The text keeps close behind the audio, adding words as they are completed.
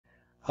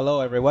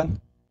Hello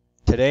everyone.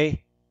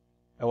 Today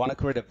I want to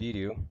create a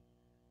video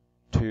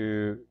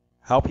to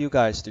help you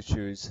guys to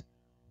choose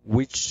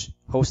which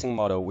hosting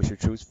model we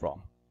should choose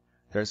from.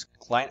 There's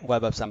client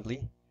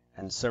WebAssembly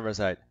and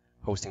server-side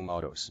hosting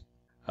models.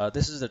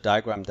 This is the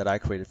diagram that I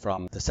created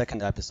from the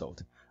second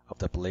episode of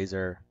the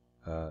Blazor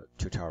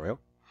tutorial.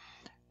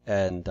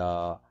 And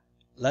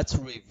let's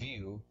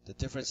review the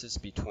differences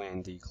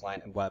between the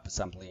client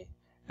WebAssembly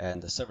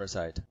and the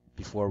server-side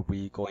before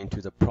we go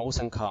into the pros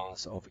and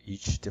cons of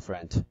each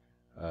different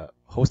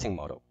hosting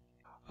model.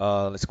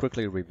 Let's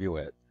quickly review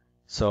it.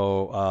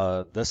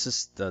 So this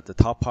is the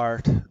top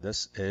part.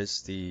 This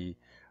is the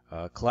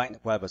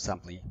client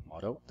WebAssembly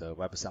model, the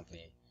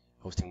WebAssembly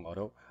hosting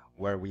model,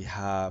 where we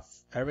have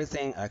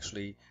everything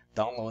actually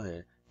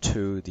downloaded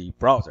to the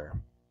browser.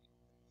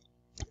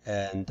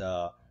 And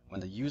when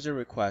the user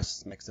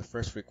makes the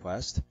first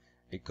request,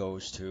 it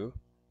goes to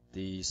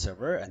the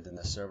server, and then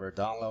the server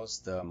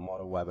downloads the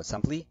model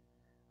WebAssembly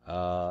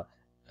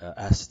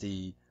as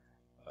the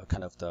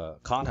kind of the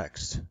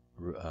context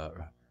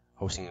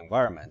hosting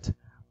environment,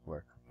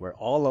 where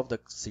all of the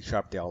C#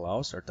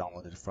 DLLs are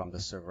downloaded from the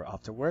server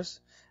afterwards,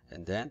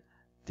 and then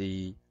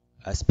the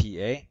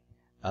SPA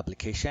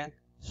application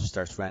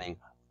starts running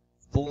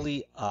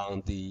fully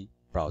on the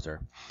browser.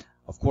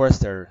 Of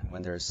course,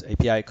 when there's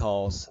API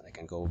calls, they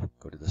can go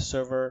to the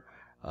server,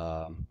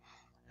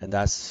 and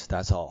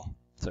that's all.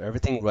 So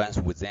everything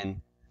runs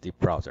within the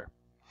browser.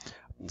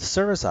 The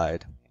server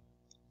side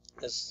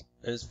is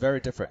very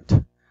different.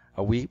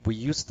 We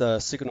use the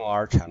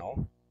SignalR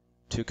channel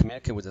to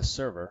communicate with the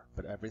server,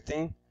 but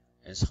everything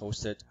is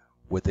hosted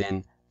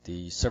within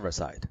the server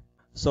side.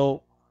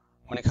 So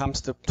when it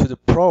comes to the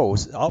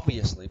pros,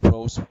 obviously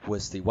pros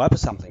with the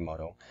WebAssembly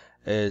model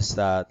is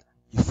that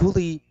you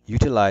fully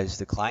utilize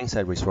the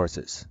client-side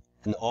resources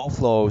and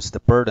offloads the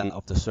burden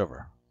of the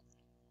server,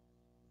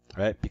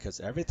 right?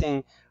 Because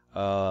everything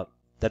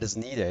that is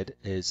needed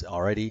is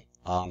already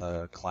on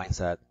the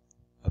client-side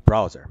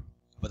browser.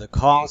 But the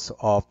cons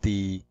of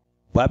the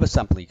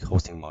WebAssembly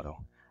hosting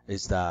model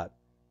is that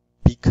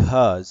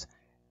because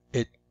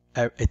it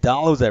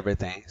downloads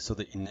everything, so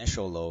the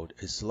initial load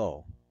is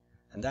slow,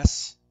 and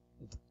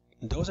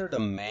those are the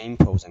main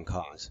pros and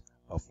cons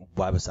of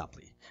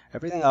WebAssembly.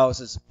 Everything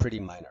else is pretty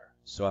minor,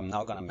 so I'm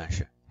not going to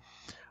mention.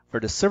 For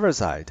the server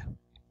side,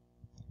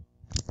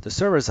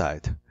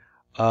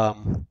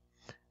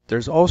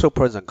 there's also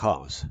pros and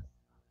cons,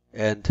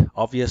 and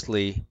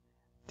obviously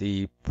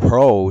the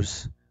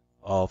pros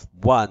of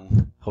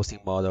one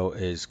hosting model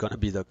is going to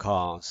be the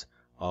cons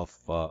of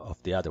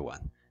the other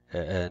one,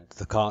 and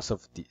the cons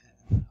of the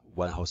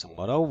one hosting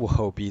model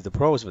will be the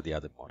pros of the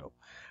other model,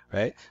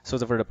 right? So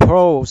for the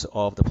pros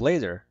of the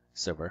Blazor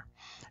server,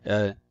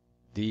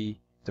 the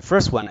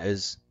first one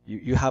is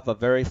you have a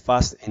very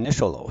fast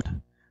initial load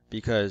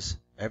because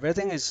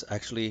everything is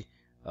actually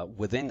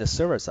within the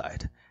server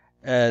side,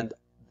 and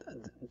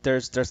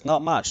there's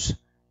not much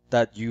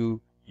that you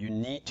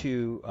need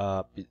to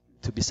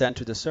be sent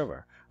to the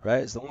server,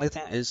 right? The only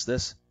thing is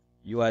this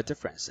UI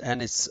difference,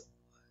 and it's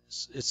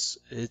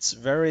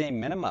very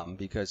minimum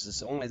because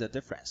it's only the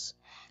difference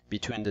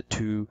between the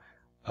two,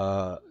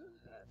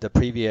 the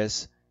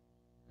previous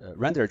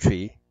render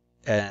tree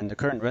and the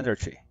current render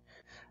tree.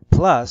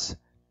 Plus,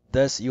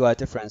 this UI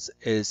difference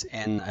is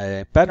in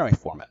a binary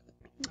format,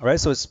 right?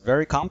 So it's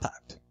very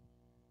compact.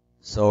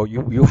 So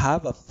you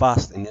have a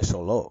fast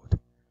initial load.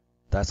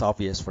 That's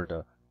obvious for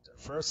the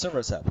first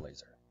server-side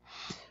Blazor.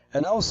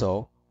 And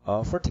also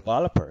for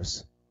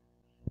developers,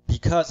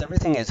 because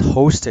everything is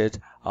hosted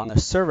on the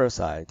server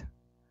side,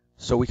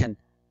 so we can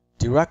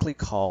directly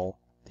call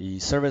the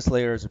service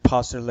layers,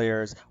 repository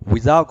layers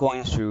without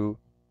going through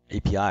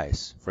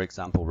APIs, for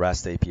example,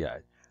 REST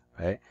API,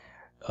 right?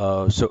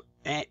 So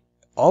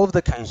all of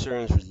the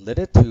concerns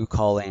related to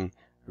calling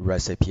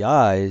REST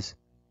APIs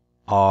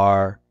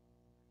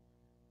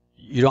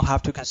you don't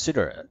have to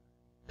consider it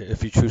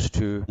if you choose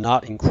to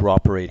not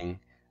incorporating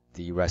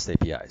the REST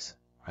APIs,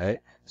 right?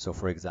 So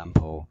for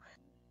example,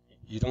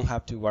 you don't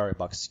have to worry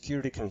about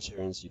security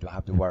concerns. You don't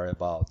have to worry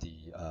about the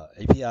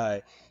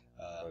API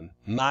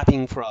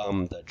mapping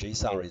from the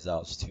JSON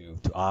results to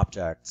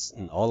objects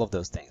and all of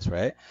those things,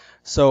 right?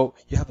 So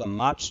you have a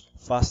much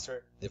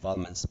faster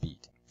development speed.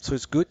 So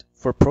it's good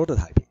for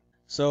prototyping.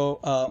 So,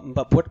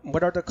 but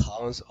what are the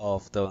cons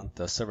of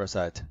the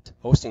server-side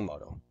hosting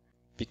model?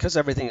 Because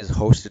everything is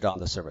hosted on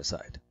the server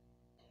side.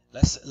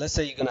 Let's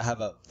say you're going to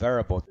have a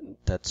variable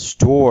that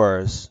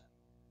stores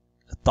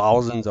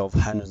thousands of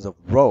hundreds of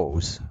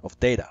rows of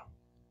data,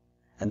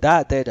 and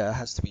that data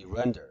has to be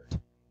rendered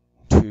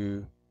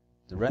to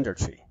the render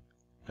tree,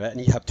 right?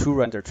 And you have two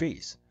render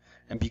trees,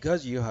 and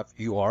because you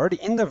already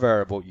in the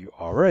variable, you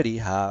already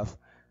have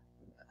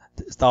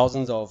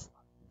thousands of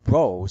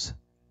rows,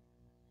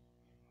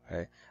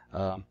 right?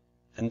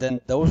 And then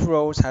those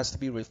rows has to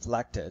be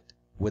reflected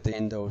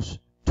within those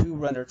two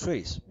render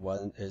trees.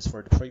 One is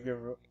for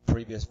the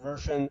previous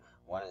version,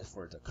 one is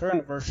for the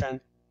current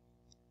version.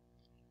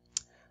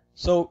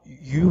 So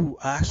you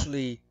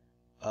actually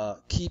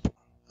keep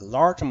a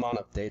large amount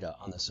of data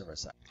on the server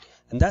side.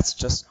 And that's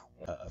just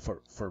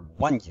for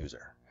one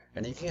user.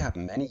 And if you have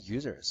many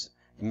users,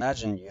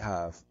 imagine you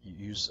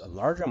use a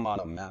large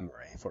amount of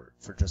memory for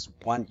just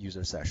one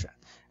user session,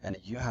 and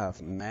you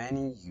have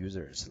many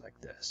users like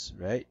this,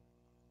 right?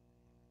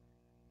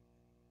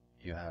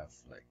 You have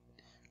like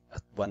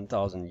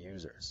 1,000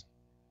 users.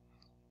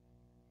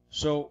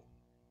 So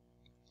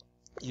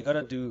you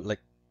gotta do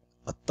like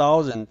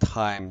 1,000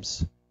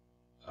 times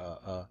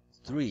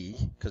 3,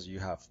 because you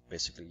have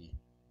basically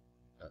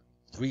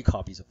 3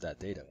 copies of that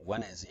data.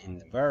 One is in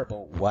the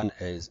variable, one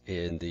is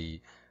in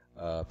the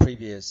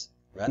previous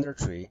render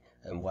tree,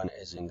 and one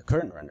is in the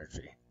current render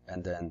tree.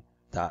 And then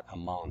that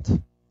amount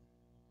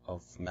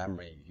of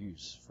memory you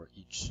use for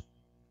each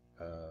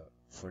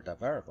for that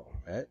variable,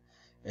 right?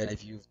 And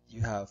if you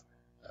have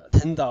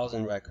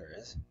 10,000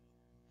 records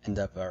in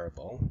that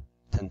variable,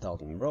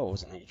 10,000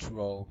 rows, and each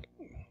row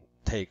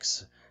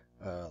takes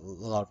a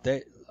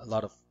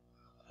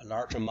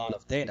large amount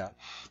of data,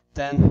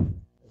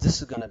 then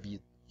this is going to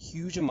be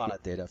huge amount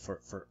of data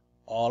for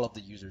all of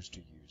the users to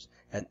use.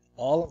 And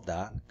all of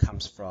that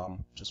comes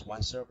from just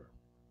one server,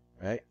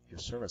 right? Your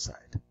server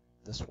side,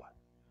 this one.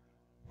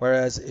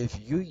 Whereas if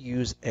you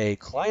use a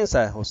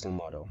client-side hosting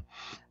model,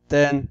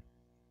 then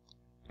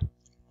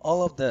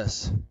all of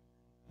this,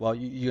 well,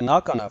 you're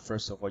not gonna,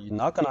 first of all, you're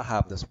not gonna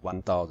have this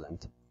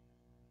 1,000,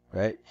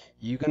 right?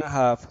 You're gonna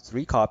have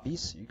 3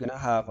 copies. You're gonna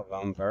have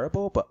one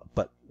variable,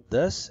 but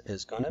this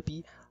is gonna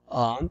be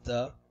on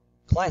the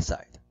client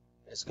side.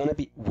 It's gonna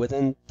be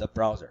within the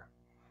browser.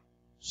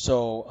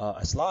 So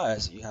as long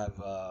as you have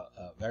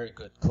a very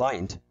good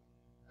client,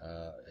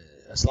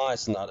 as long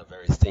as it's not a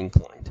very thin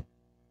client,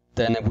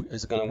 then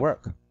it's gonna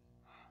work.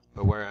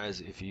 But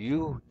whereas if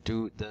you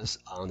do this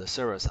on the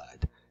server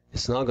side,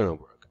 it's not gonna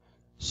work.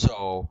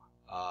 So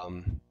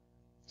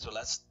so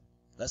let's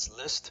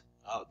list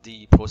out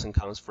the pros and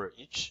cons for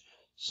each.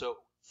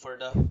 So for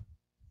the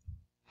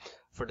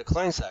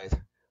client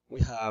side,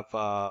 we have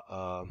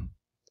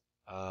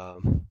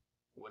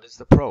what is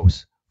the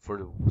pros for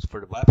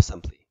the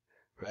WebAssembly,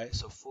 right?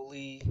 So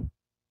fully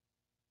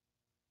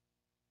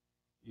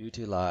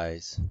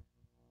utilize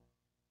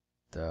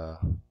the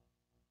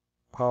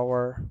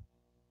power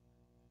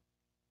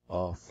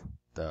of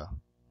the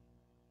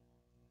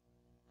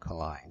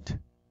client,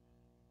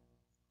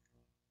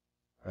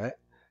 right?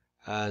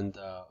 And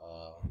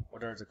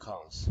what are the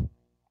cons?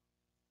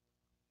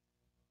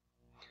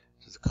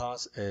 So the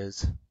cons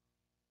is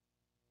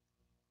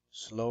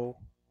slow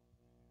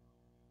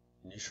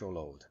initial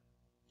load.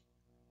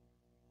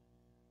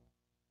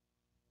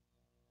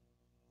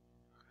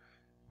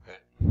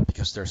 Right?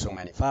 Because there's so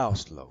many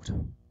files to load,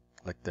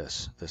 like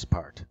this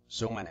part,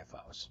 so many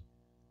files.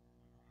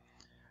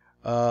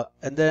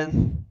 And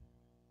then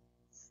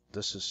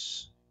this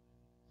is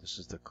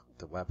the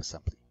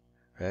WebAssembly,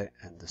 right?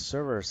 And the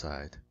server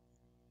side,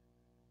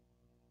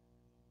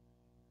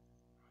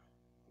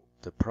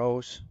 the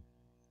pros: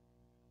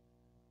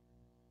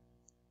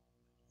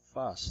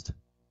 fast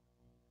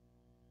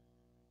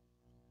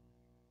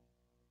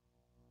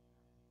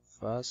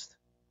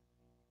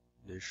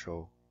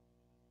initial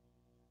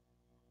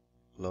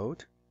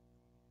load,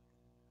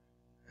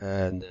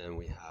 and then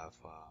we have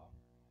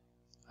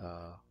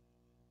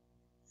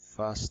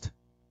fast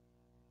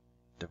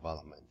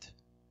development,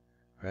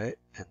 right?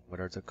 And what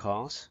are the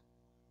cons?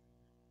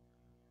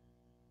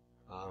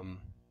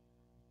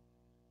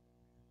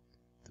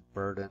 The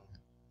burden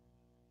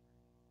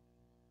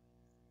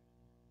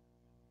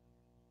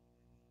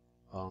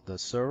on the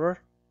server,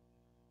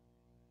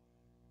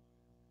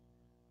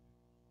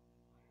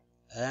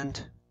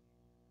 and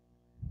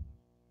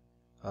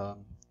the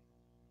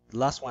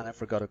last one I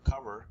forgot to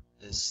cover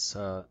is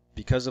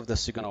because of the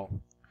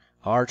signal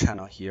R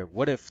channel here.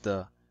 What if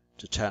the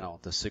channel,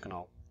 the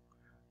signal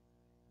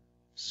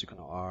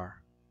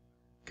R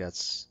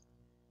gets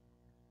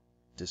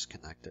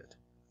disconnected,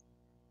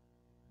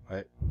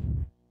 right?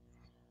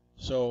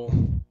 So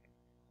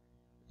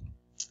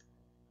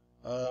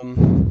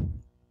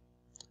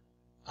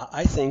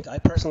I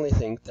personally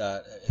think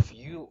that if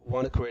you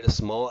want to create a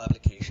small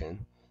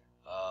application,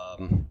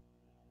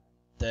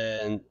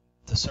 then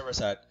the server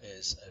side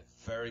is a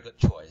very good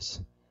choice.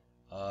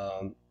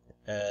 And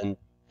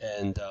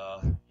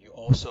you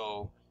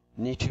also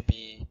need to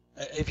be,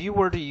 if you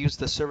were to use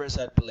the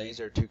server-side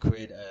Blazor to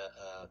create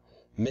a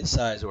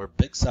mid-size or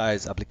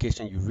big-size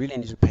application, you really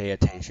need to pay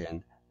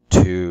attention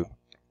to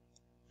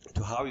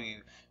how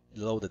you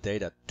load the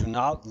data. Do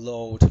not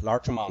load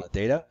large amount of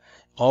data.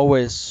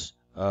 Always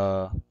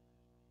load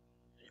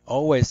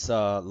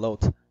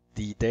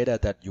the data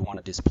that you want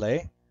to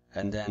display,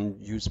 and then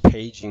use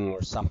paging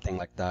or something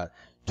like that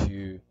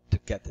to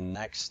get the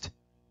next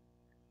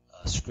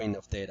string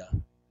of data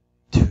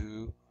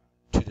to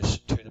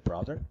the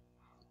browser.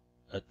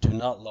 Do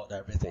not load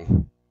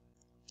everything.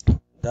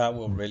 That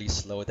will really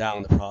slow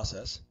down the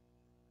process.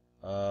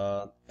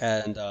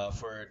 And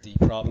for the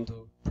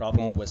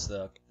problem with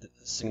the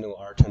signal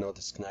R channel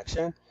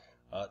disconnection,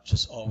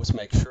 just always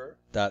make sure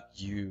that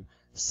you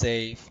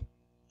save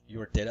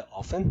your data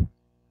often,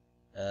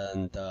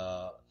 and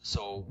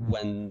so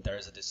when there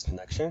is a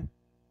disconnection,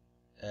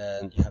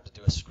 and you have to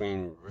do a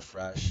screen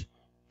refresh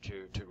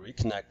to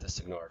reconnect the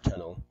signal or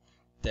channel,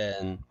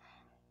 then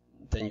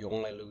you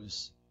only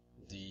lose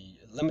the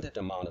limited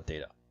amount of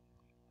data.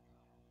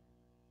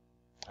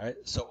 All right,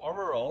 so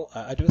overall,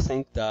 I do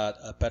think that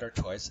a better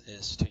choice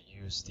is to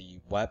use the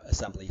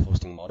WebAssembly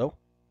hosting model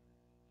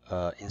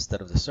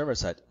instead of the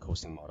server-side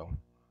hosting model.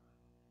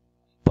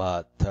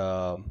 But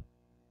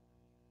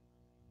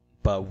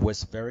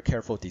with very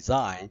careful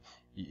design,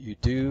 you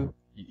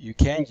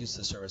can use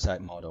the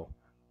server-side model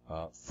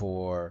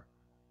for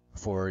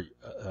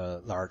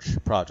a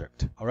large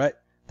project. All right,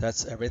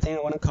 that's everything I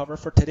want to cover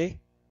for today.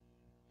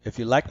 If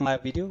you like my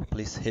video,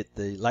 please hit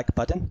the like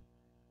button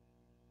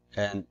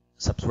and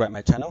subscribe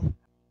my channel.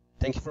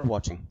 Thank you for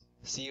watching.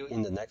 See you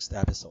in the next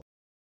episode.